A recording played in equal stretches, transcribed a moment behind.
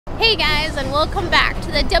Hey guys, and welcome back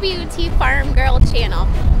to the WT Farm Girl channel.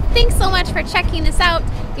 Thanks so much for checking this out.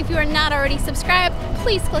 If you are not already subscribed,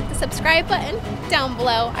 please click the subscribe button down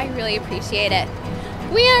below. I really appreciate it.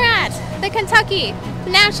 We are at the Kentucky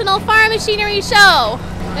National Farm Machinery Show.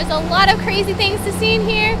 There's a lot of crazy things to see in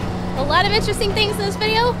here, a lot of interesting things in this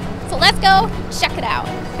video, so let's go check it out.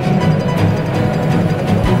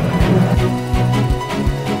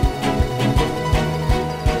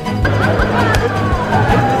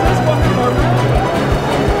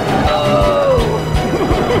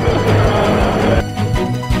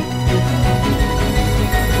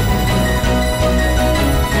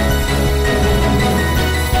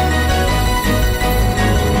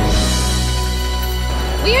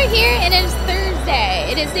 We are here and it is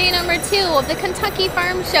Thursday. It is day number 2 of the Kentucky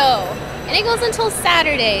Farm Show. And it goes until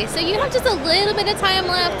Saturday, so you have just a little bit of time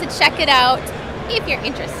left to check it out if you're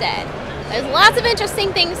interested. There's lots of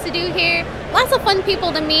interesting things to do here, lots of fun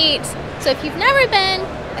people to meet. So if you've never been,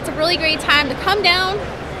 it's a really great time to come down,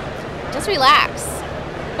 just relax.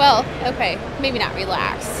 Well, okay, maybe not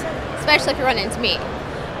relax, especially if you run into me.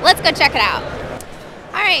 Let's go check it out.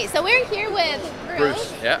 All right, so we're here with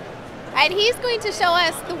Bruce. Yeah. And he's going to show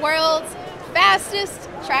us the world's fastest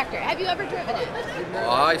tractor. Have you ever driven it?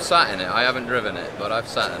 Well, I've sat in it. I haven't driven it, but I've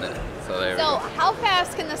sat in it. So there we go. How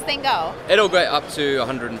fast can this thing go? It'll get up to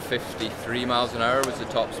 153 miles an hour was the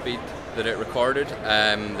top speed that it recorded.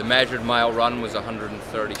 The measured mile run was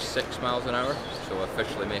 136 miles an hour, so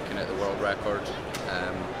officially making it the world record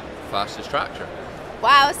fastest tractor.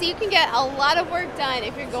 Wow, so you can get a lot of work done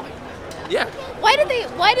if you're going. Yeah. Why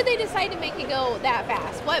did they decide to make it go that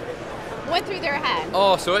fast? What went through their head?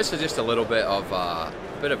 Oh, so it's just a little bit of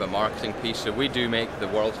a marketing piece. So we do make the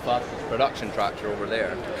world's fastest production tractor over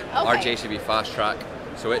there, our JCB Fast Track.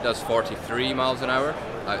 So it does 43 miles an hour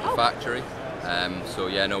out of the factory. So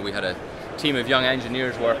yeah, no, we had a team of young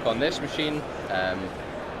engineers work on this machine.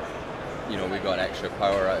 You know, we got extra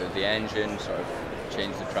power out of the engine, sort of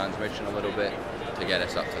changed the transmission a little bit to get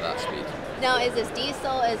us up to that speed. Now, is this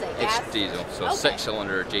diesel? Is it gas? It's diesel, so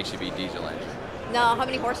 6-cylinder JCB diesel engine. No, how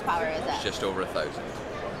many horsepower is it? It's just over 1,000.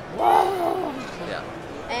 Whoa! Yeah.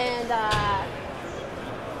 And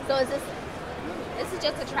so is this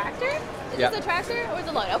just a tractor? Is this a tractor or is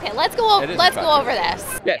it loaded? Okay, let's go over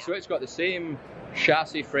this. Yeah, so it's got the same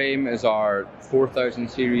chassis frame as our 4000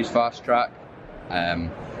 series Fast Track.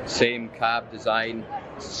 Same cab design,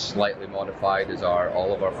 slightly modified as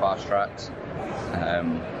all of our Fast Tracks.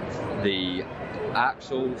 The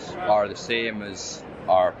axles are the same as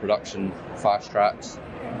our production Fast Tracks,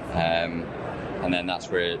 and then that's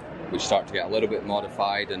where we start to get a little bit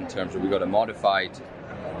modified in terms of we got a modified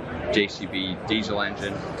JCB diesel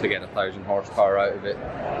engine to get 1,000 horsepower out of it,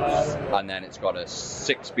 and then it's got a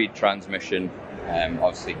 6-speed transmission,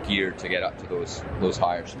 obviously geared to get up to those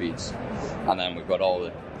higher speeds, and then we've got all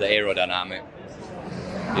the aerodynamic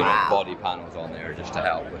body panels on there just to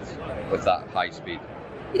help with that high speed.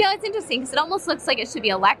 You know, it's interesting because it almost looks like it should be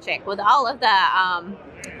electric with all of the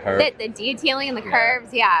detailing and the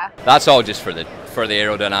curves. Yeah. That's all just for the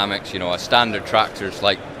aerodynamics. You know, a standard tractor's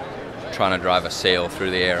like trying to drive a sail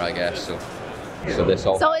through the air, I guess. So this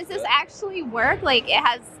all. So is this actually work? Like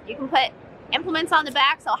you can put implements on the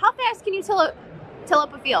back. So how fast can you till up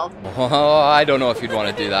a field? Oh, I don't know if you'd want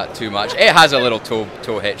to do that too much. It has a little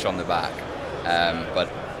tow hitch on the back, but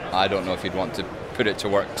I don't know if you'd want to put it to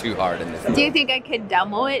work too hard in the field. Do you think I could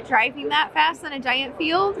demo it driving that fast on a giant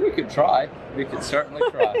field? We could try. We could certainly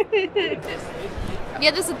try.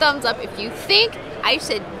 Give this a thumbs up if you think I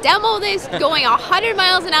should demo this going 100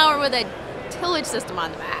 miles an hour with a tillage system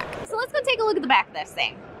on the back. So let's go take a look at the back of this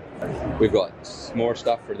thing. We've got more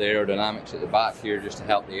stuff for the aerodynamics at the back here just to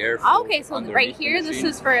help the airflow. Okay, so right here, this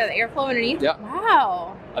is for the airflow underneath? Yeah.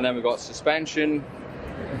 Wow. And then we've got suspension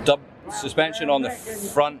on the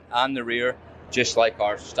front and the rear, just like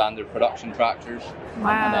our standard production tractors. Wow.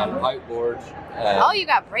 And then outboard. You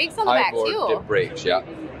got brakes on the back too. Outboard brakes, yeah.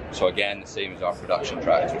 So again, the same as our production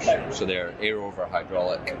tractors. So they're air over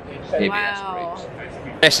hydraulic ABS brakes.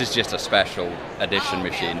 This is just a special edition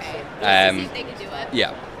machine. Okay. They can do it.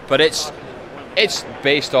 Yeah, but it's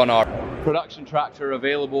based on our production tractor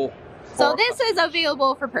available. So this is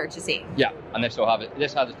available for purchasing. Yeah, and this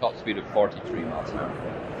has a top speed of 43 miles an hour.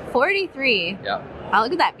 43. Yeah. Wow,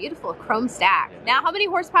 look at that beautiful chrome stack. Now, how many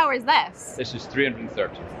horsepower is this? This is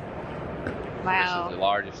 330. Wow. This is the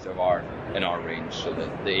largest in our range, so the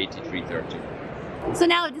 8330. So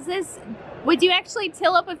now, would you actually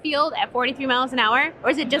till up a field at 43 miles an hour, or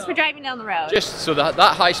is it just for driving down the road? Just so that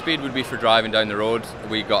high speed would be for driving down the road.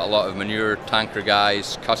 We got a lot of manure tanker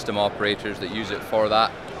guys, custom operators that use it for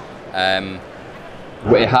that.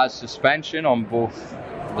 It has suspension on both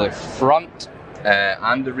the front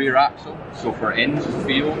and the rear axle. So for in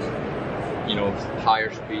field, you know,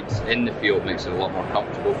 higher speeds in the field makes it a lot more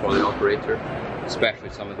comfortable for the operator, especially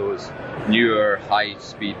some of those newer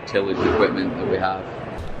high-speed tillage equipment that we have.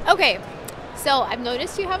 Okay, so I've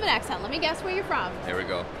noticed you have an accent. Let me guess where you're from. There we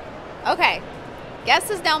go. Okay, guess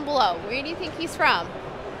is down below. Where do you think he's from?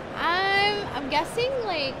 I'm guessing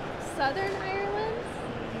like Southern Ireland?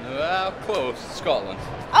 Well, close. Scotland.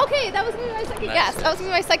 Okay, that was gonna be my second guess. That was gonna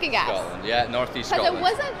be my second guess. Scotland, yeah, northeast Because Scotland. it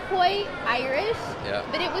wasn't quite Irish, Yeah.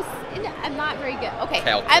 but it was, I'm not very good. Okay,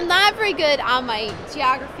 Celtic. I'm not very good on my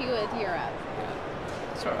geography with Europe.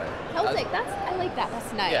 It's all right. Celtic, I like that,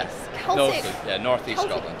 that's nice. Yeah. Celtic. Northeast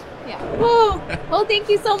Celtic. Scotland. Yeah. Whoa. Well, thank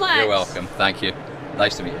you so much. You're welcome. Thank you.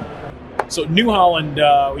 Nice to meet you. So New Holland,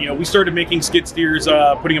 you know, we started making skid steers,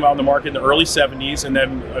 putting them out in the market in the early 70s, and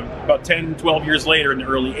then about 10, 12 years later in the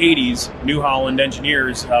early 80s, New Holland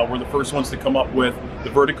engineers were the first ones to come up with the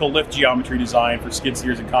vertical lift geometry design for skid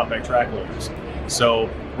steers and compact track loaders. So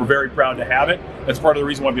we're very proud to have it. That's part of the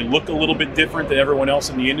reason why we look a little bit different than everyone else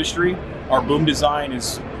in the industry. Our boom design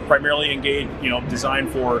is primarily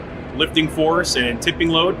designed for lifting force and tipping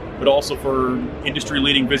load, but also for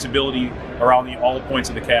industry-leading visibility around all points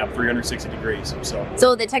of the cab, 360 degrees.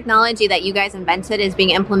 So the technology that you guys invented is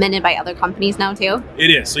being implemented by other companies now too? It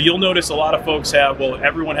is. So you'll notice a lot of folks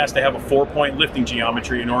everyone has to have a 4-point lifting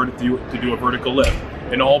geometry in order to do a vertical lift.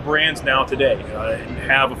 And all brands now today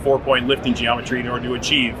have a 4-point lifting geometry in order to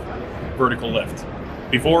achieve vertical lift.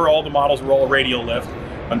 Before, all the models were all radial lift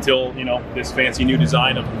until, you know, this fancy new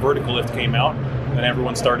design of vertical lift came out, and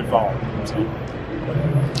everyone started following.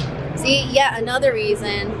 See, yet another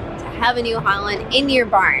reason to have a New Holland in your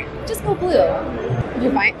barn. Just go blue.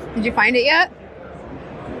 Did you find it yet?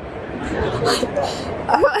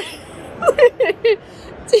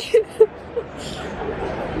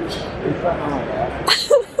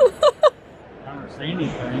 I don't see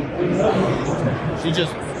anything. She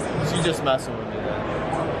just messing with me then.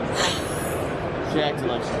 She acted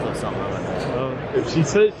like she put something on it. Well, if she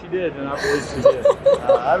says she did, then I believe she did.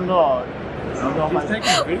 I don't know. I don't know if She's I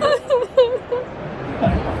taking a video.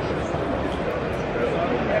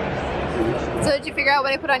 So did you figure out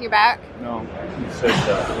what I put on your back? No, she said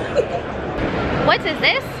that. What is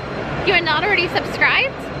this? You are not already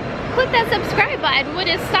subscribed? Click that subscribe button. What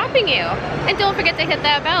is stopping you? And don't forget to hit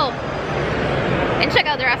that bell. And check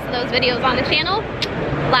out the rest of those videos on the channel.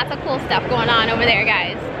 Lots of cool stuff going on over there,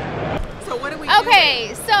 guys. So what do we Okay,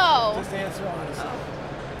 do? so Just answer honestly.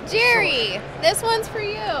 Jerry, this one's for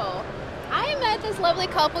you. I met this lovely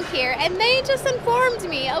couple here, and they just informed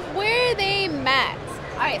me of where they met.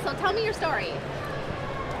 All right, so tell me your story.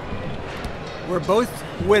 We're both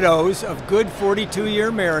widows of good 42-year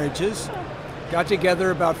marriages. Got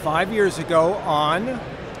together about 5 years ago on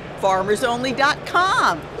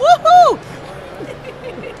FarmersOnly.com. Woohoo!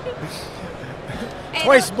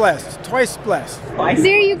 Twice blessed, twice blessed.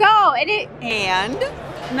 There you go. And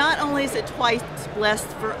not only is it twice blessed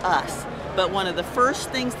for us, but one of the first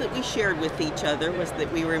things that we shared with each other was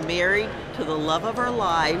that we were married to the love of our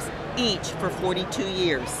lives, each for 42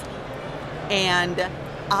 years. And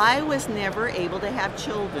I was never able to have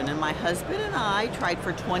children, and my husband and I tried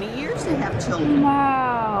for 20 years to have children.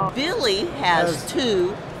 Wow. Billy has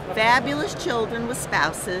 2 fabulous children with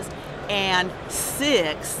spouses and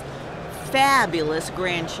 6 fabulous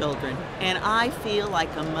grandchildren, and I feel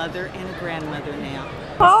like a mother and a grandmother now.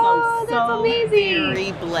 Oh, that's amazing.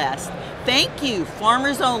 Very blessed. Thank you,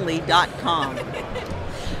 FarmersOnly.com.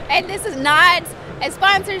 And this is not a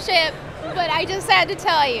sponsorship, but I just had to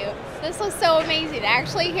tell you, this was so amazing to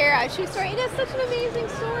actually hear a true story. It is such an amazing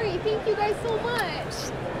story. Thank you guys so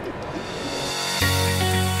much.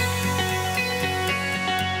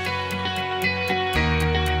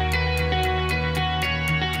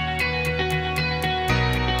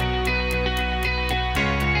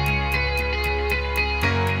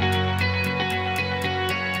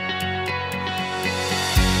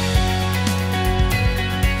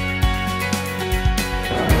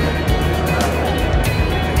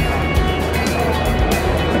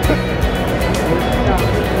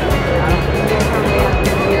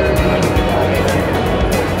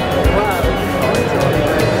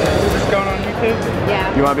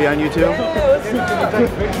 You want to be on YouTube?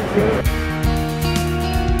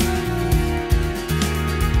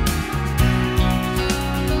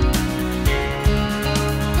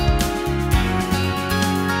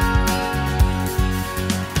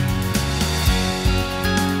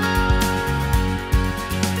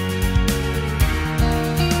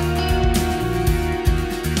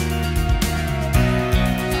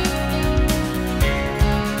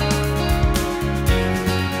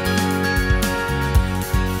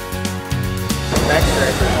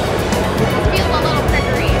 Feel a little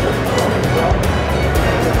prickery.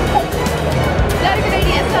 Not a good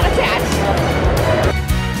idea. It's not attached.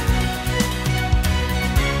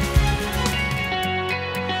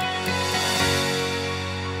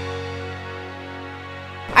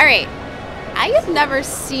 All right. I have never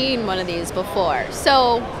seen one of these before.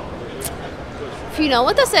 So, if you know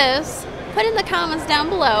what this is, put in the comments down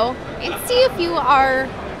below and see if you are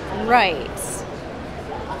right.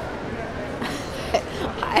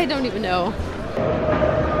 I don't even know.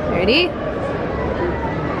 Ready?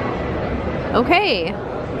 Okay.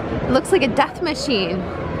 Looks like a death machine.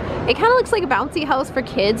 It kind of looks like a bouncy house for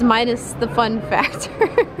kids minus the fun factor.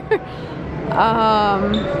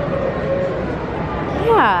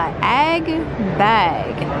 Yeah, egg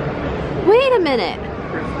bag. Wait a minute.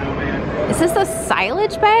 Is this a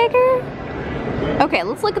silage bagger? Okay,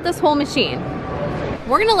 let's look at this whole machine.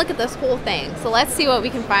 We're gonna look at this whole thing, so let's see what we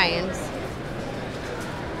can find.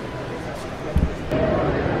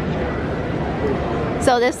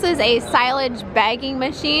 So this is a silage bagging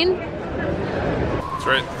machine. That's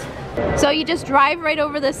right. So you just drive right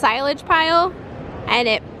over the silage pile and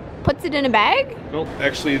it puts it in a bag? Nope.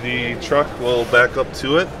 Actually, the truck will back up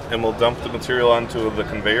to it and will dump the material onto the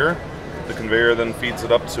conveyor. The conveyor then feeds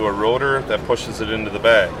it up to a rotor that pushes it into the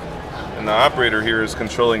bag. And the operator here is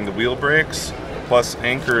controlling the wheel brakes plus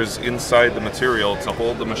anchors inside the material to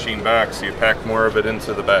hold the machine back so you pack more of it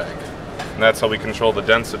into the bag. And that's how we control the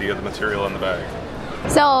density of the material in the bag.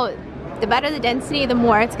 So the better the density, the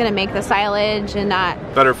more it's going to make the silage and not...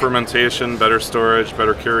 Better fermentation, better storage,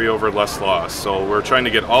 better carryover, less loss. So we're trying to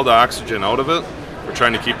get all the oxygen out of it. We're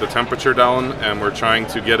trying to keep the temperature down, and we're trying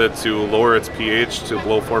to get it to lower its pH to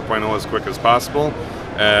below 4.0 as quick as possible.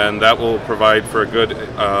 And that will provide for a good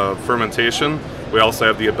fermentation. We also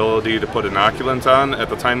have the ability to put inoculant on at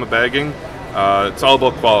the time of bagging. It's all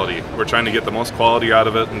about quality. We're trying to get the most quality out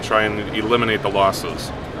of it and try and eliminate the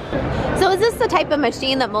losses. So is this the type of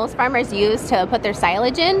machine that most farmers use to put their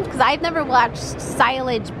silage in? Because I've never watched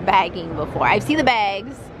silage bagging before. I see the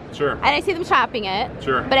bags. Sure. And I see them chopping it.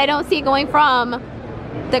 Sure. But I don't see it going from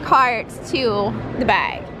the carts to the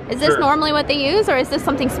bag. Is this normally what they use, or is this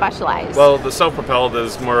something specialized? Well, the self-propelled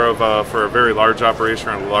is more of for a very large operation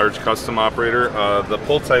or a large custom operator. The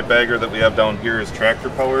pull-type bagger that we have down here is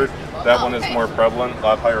tractor-powered. That one is more prevalent, a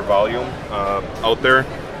lot higher volume out there.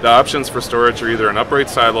 The options for storage are either an upright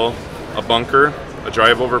silo, a bunker, a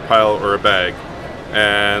drive-over pile, or a bag.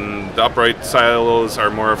 And the upright silos are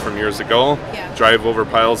more from years ago. Yeah. Drive-over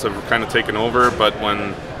piles have kind of taken over, but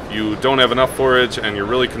when you don't have enough forage and you're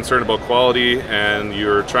really concerned about quality and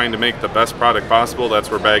you're trying to make the best product possible, that's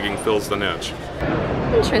where bagging fills the niche.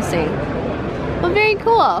 Interesting. Well, very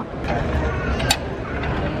cool.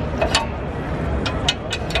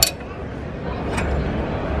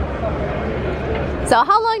 So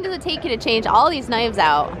how long does it take you to change all these knives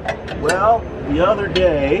out? Well, the other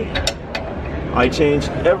day I changed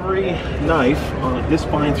every knife on a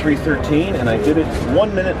Dispine 313 and I did it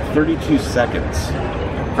 1 minute 32 seconds.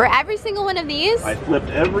 For every single one of these? I flipped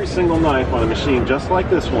every single knife on a machine just like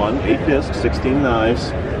this one, 8 discs, 16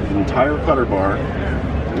 knives, the entire cutter bar,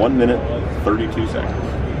 1 minute 32 seconds.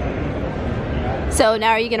 So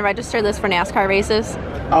now are you going to register this for NASCAR races?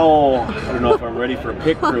 Oh, I don't know if I'm ready for a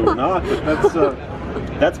pit crew or not, but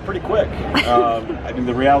that's pretty quick. I mean,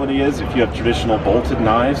 the reality is, if you have traditional bolted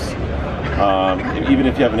knives, even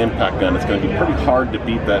if you have an impact gun, it's going to be pretty hard to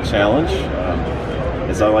beat that challenge.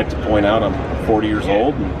 As I like to point out, I'm 40 years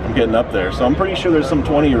old and I'm getting up there, so I'm pretty sure there's some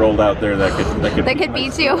 20-year-old out there that could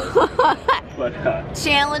beat you. But,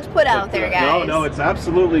 challenge put out there, guys. No, it's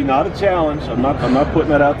absolutely not a challenge. I'm not putting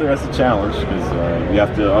that out there as a challenge because you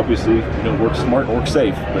have to obviously work smart, work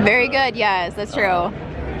safe. But, very good. Yes, that's true.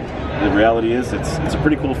 The reality is, it's a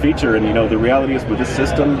pretty cool feature, and the reality is with this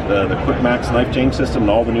system, the Quick Max knife change system,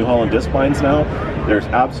 and all the New Holland Dispines now, there's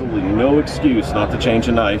absolutely no excuse not to change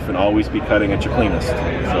a knife and always be cutting at your cleanest.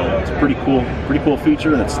 So it's a pretty cool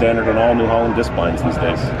feature, and it's standard on all New Holland Dispines these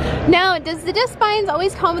days. Now, does the Dispines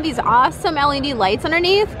always come with these awesome LED lights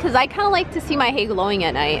underneath? Because I kind of like to see my hay glowing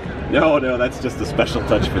at night. No, that's just a special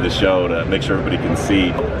touch for the show to make sure everybody can see.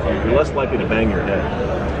 You're less likely to bang your head.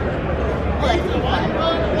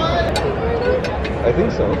 I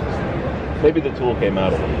think so. Maybe the tool came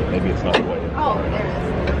out a little bit. Maybe it's not the way. Oh, there it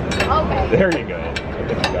is. Okay. There you go. I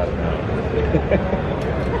think you got it now.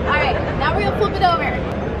 Alright, now we're going to flip it over.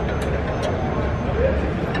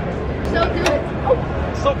 So do it. Oh.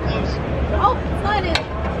 So close. Oh, slided.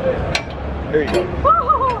 There you go.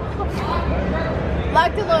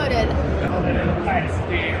 Locked and loaded.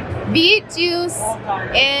 Beet juice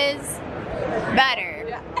is better.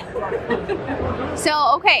 So,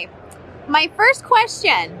 okay. my first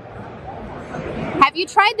question, have you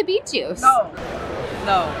tried the beet juice? No,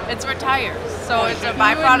 it's for tires, so it's a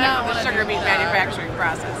byproduct of the sugar beet manufacturing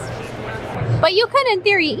process. But you could, in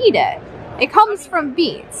theory, eat it. It comes from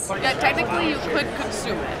beets. Yeah, technically you could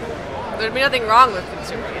consume it. There'd be nothing wrong with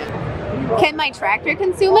consuming it. Can my tractor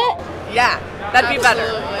consume it? Yeah, that'd be better.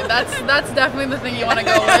 That's definitely the thing you want to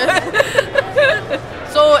go with.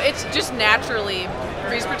 So it's just naturally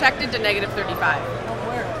freeze protected to -35.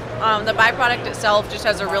 The byproduct itself just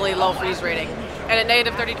has a really low freeze rating. And at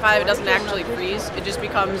 -35, it doesn't actually freeze. It just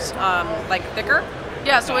becomes like thicker.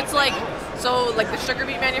 Yeah, so it's like the sugar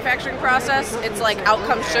beet manufacturing process. It's like out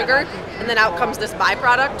comes sugar, and then out comes this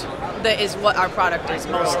byproduct that is what our product is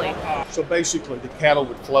mostly. So basically, the cattle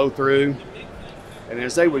would flow through, and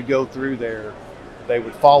as they would go through there, they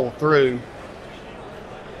would follow through.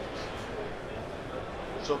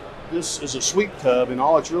 So this is a sweep tub, and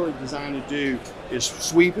all it's really designed to do is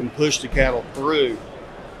sweep and push the cattle through.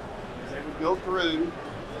 As they would go through,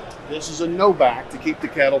 this is a no-back to keep the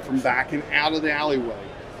cattle from backing out of the alleyway.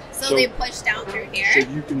 So they push down through here. So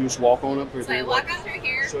you can just walk on up through So I there. walk on through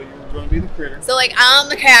here. So you're going to be the critter. So like I'm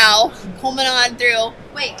the cow coming on through.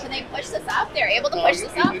 Wait, can they push this up? They're able to push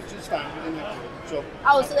this up? It's just fine. So,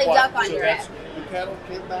 Oh, so they duck under it. that's- The cattle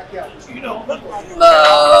can't back out. So you don't look like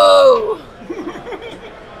Boo!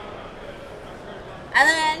 And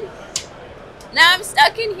then now I'm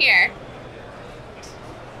stuck in here.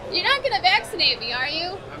 You're not gonna vaccinate me, are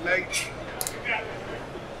you?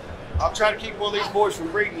 I'll try to keep one of these boys from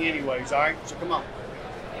breeding you anyways, all right? So come on.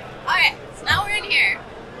 Alright, so now we're in here.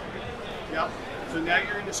 Yep. So now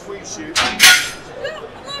you're in the squeeze chute. I'm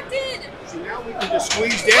locked in. So now we can just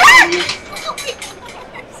squeeze down on you.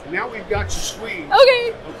 Now we've got you squeezed.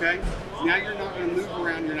 Okay. Okay? Now you're not going to move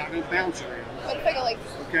around. You're not going to bounce around. What if I go like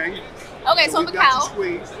Okay? Okay, so I'm a we've got cow. you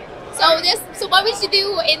squeezed. So what would you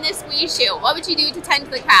do in this squeeze chute? What would you do to tend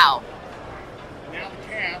to the cow? Now the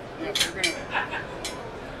calf, they're going to...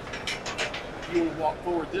 You want to walk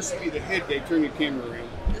forward. This would be the head gate. Turn your camera around.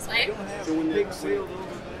 This way? So when the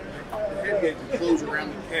head gate would close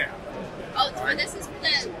around the calf. Oh, so this is for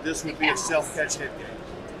the This would the be a calves. self-catch head gate.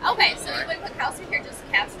 Okay, so you wouldn't put cows in here, just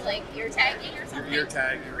calves for like ear tagging or something? Your ear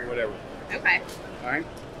tag or whatever. Okay. All right?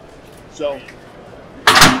 So...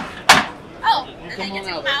 Oh, and then you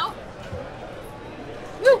take them out?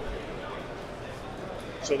 Woo!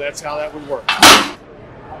 So that's how that would work.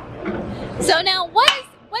 So now, what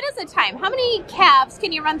is the time? How many calves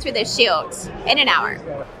can you run through this chute in an hour?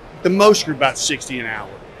 The most are about 60 an hour.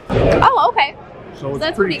 Oh, okay. So it's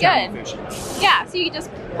that's pretty pretty time good. efficient. Yeah, so you can just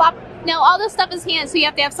plop. Now, all this stuff is hand, so you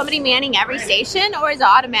have to have somebody manning every station, or is it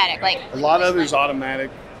automatic? Like A lot of it is automatic.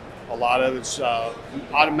 A lot of it's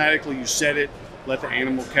automatically you set it, let the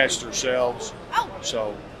animal catch themselves. Oh.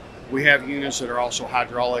 So we have units that are also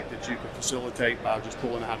hydraulic that you can facilitate by just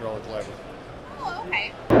pulling a hydraulic lever. Oh,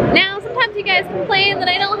 okay. Now, sometimes you guys complain that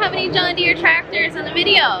I don't have any John Deere tractors in the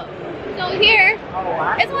video. So here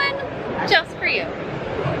is one just for you.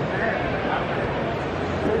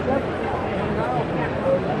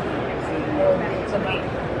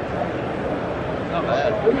 Not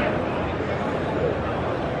bad.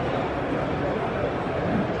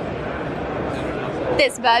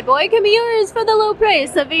 This bad boy can be yours for the low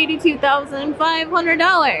price of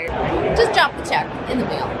 $82,500. Just drop the check in the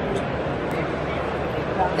mail.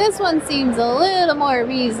 This one seems a little more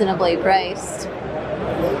reasonably priced.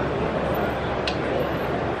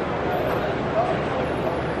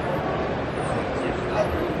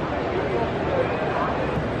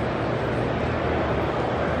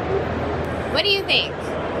 What do you think?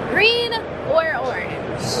 Green or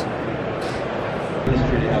orange?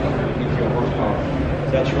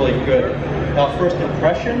 That's really good. Now, first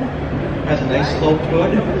impression has a nice slope to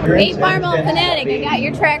it. Hey, Farmo Fanatic, I got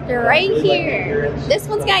your tractor right here. This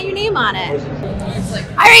one's got your name on it.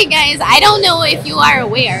 Alright guys, I don't know if you are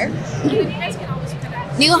aware,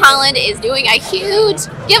 New Holland is doing a huge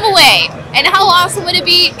giveaway. And how awesome would it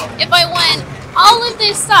be if I won all of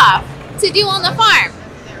this stuff to do on the farm?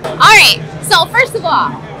 Alright, so first of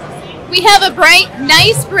all, we have a bright,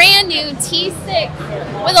 nice, brand new T6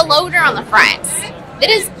 with a loader on the front. It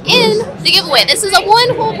is in the giveaway. This is a one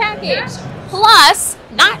whole package. Plus,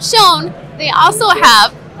 not shown, they also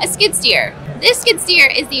have a skid steer. This skid steer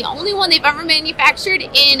is the only one they've ever manufactured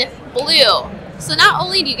in blue. So not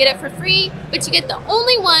only do you get it for free, but you get the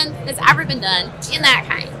only one that's ever been done in that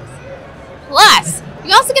kind. Plus,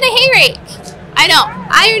 you also get a hay rake. I know,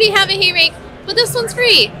 I already have a hay rake, but this one's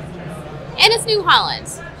free. And it's New Holland.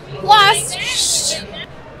 Plus,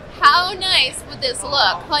 how nice would this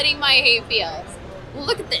look, cutting my hay fields?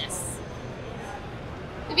 Look at this.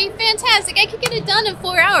 It'd be fantastic. I could get it done in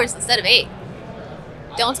 4 hours instead of 8.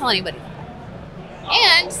 Don't tell anybody.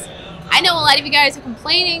 And I know a lot of you guys are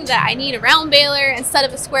complaining that I need a round baler instead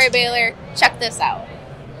of a square baler. Check this out.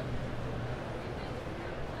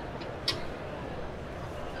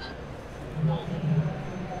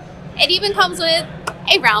 It even comes with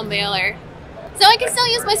a round baler. So I can still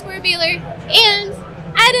use my square baler and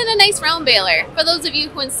add in a nice round baler for those of you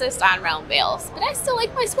who insist on round bales. But I still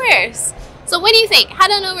like my squares. So what do you think?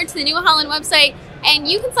 Head on over to the New Holland website and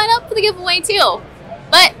you can sign up for the giveaway too.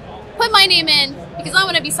 But put my name in because I'm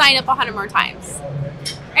going to be signing up 100 more times.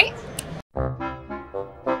 Right?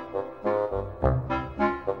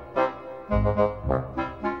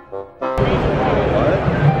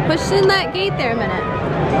 Push in that gate there a minute.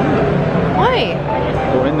 Why?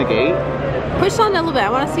 Go in the gate? Push on it a little bit. I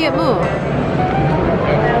want to see it move.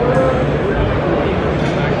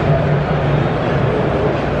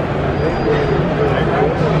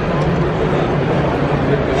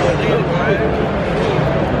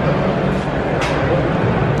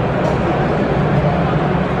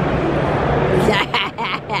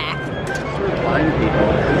 Blind people.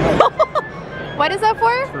 What is that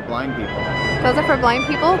for? It's for blind people. Those are for blind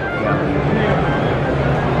people? Yeah.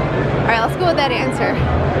 Alright, let's go with that answer.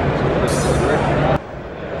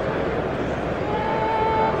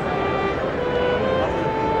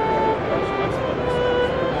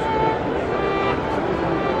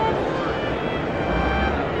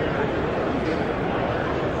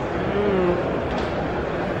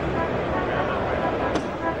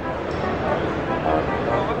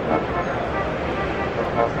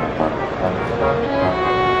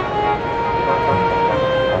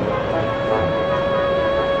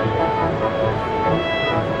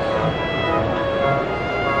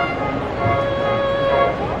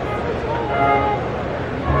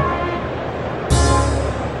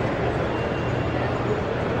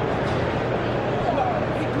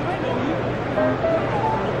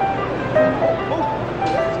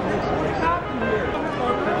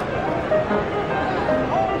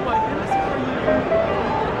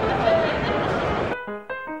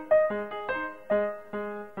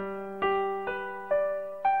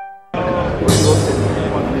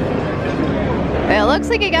 It looks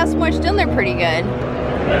like it got smushed in there pretty good. I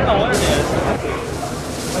don't know what it is.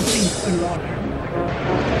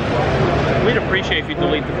 We'd appreciate if you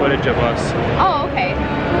delete the footage of us. Oh, okay.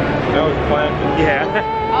 That was planned. Yeah.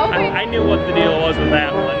 Okay. I knew what the deal was with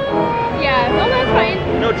that one. Yeah, no, that's fine.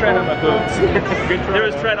 No tread on my boots. Good try. There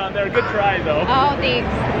was tread on there. Good try, though. Oh, thanks.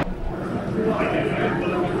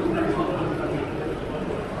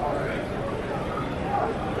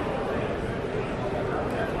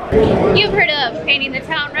 You've heard of painting the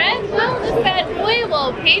town red? Well, this bad boy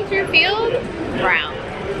will paint your field brown.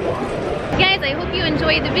 Guys, I hope you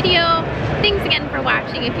enjoyed the video. Thanks again for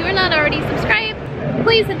watching. If you are not already subscribed,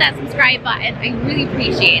 please hit that subscribe button. I really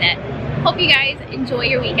appreciate it. Hope you guys enjoy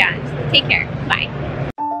your weekend. Take care. Bye.